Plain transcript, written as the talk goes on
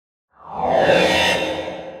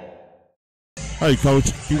Hey,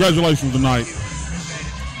 Coach, congratulations tonight.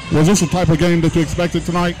 Was this the type of game that you expected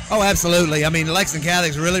tonight? Oh, absolutely. I mean, Lexington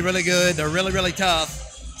Catholic's really, really good. They're really, really tough.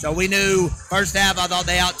 So we knew first half, I thought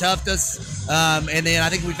they out-toughed us. And then I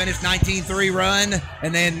think we finished 19-3 run.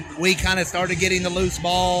 And then we kind of started getting the loose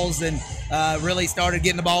balls and really started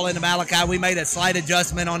getting the ball into Malachi. We made a slight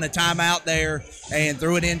adjustment on the timeout there and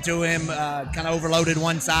threw it into him, kind of overloaded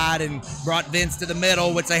one side and brought Vince to the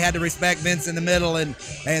middle, which they had to respect Vince in the middle, and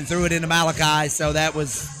threw it into Malachi. So that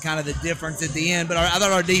was kind of the difference at the end. But I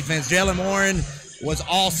thought our defense, Jalen Warren was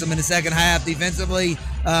awesome in the second half defensively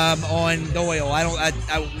on Doyle.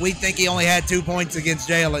 We think he only had 2 points against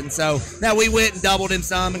Jalen. So now we went and doubled him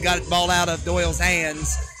some and got the ball out of Doyle's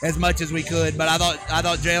hands as much as we could. But I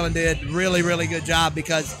thought Jalen did really, really good job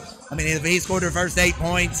because, I mean, if he scored the first 8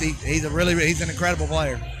 points, he's an incredible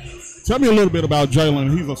player. Tell me a little bit about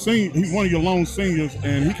Jalen. He's a senior. He's one of your lone seniors,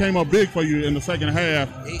 and he came up big for you in the second half.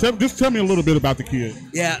 Just tell me a little bit about the kid.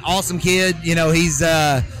 Yeah, awesome kid. You know, he's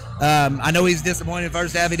I know he's disappointed in the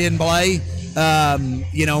first half he didn't play.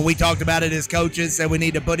 You know, we talked about it as coaches, said we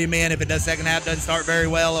need to put him in if it does second half doesn't start very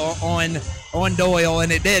well on Doyle,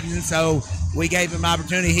 and it didn't. So we gave him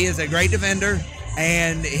opportunity. He is a great defender,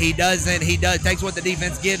 and he takes what the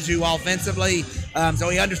defense gives you offensively. So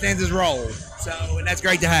he understands his role. So, and that's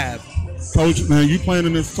great to have. Coach, man, you playing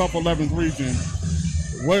in this tough 11th region.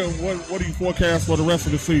 What do you forecast for the rest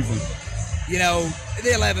of the season? You know, the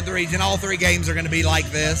 11th region, all 3 games are going to be like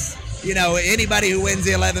this. You know, anybody who wins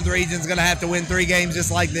the 11th region is going to have to win 3 games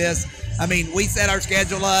just like this. I mean, we set our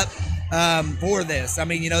schedule up for this. I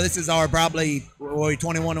mean, you know, this is our probably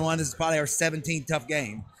 21-1. This is probably our 17th tough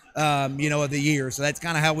game, you know, of the year. So that's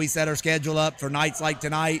kind of how we set our schedule up for nights like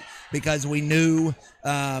tonight, because we knew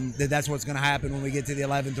that's what's going to happen when we get to the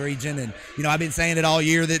 11th region. And, you know, I've been saying it all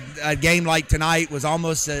year that a game like tonight was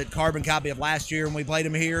almost a carbon copy of last year when we played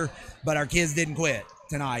them here, but our kids didn't quit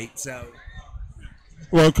tonight. So,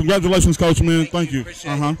 well, congratulations, Coach, man. Thank you.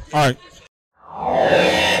 Appreciate it. All right.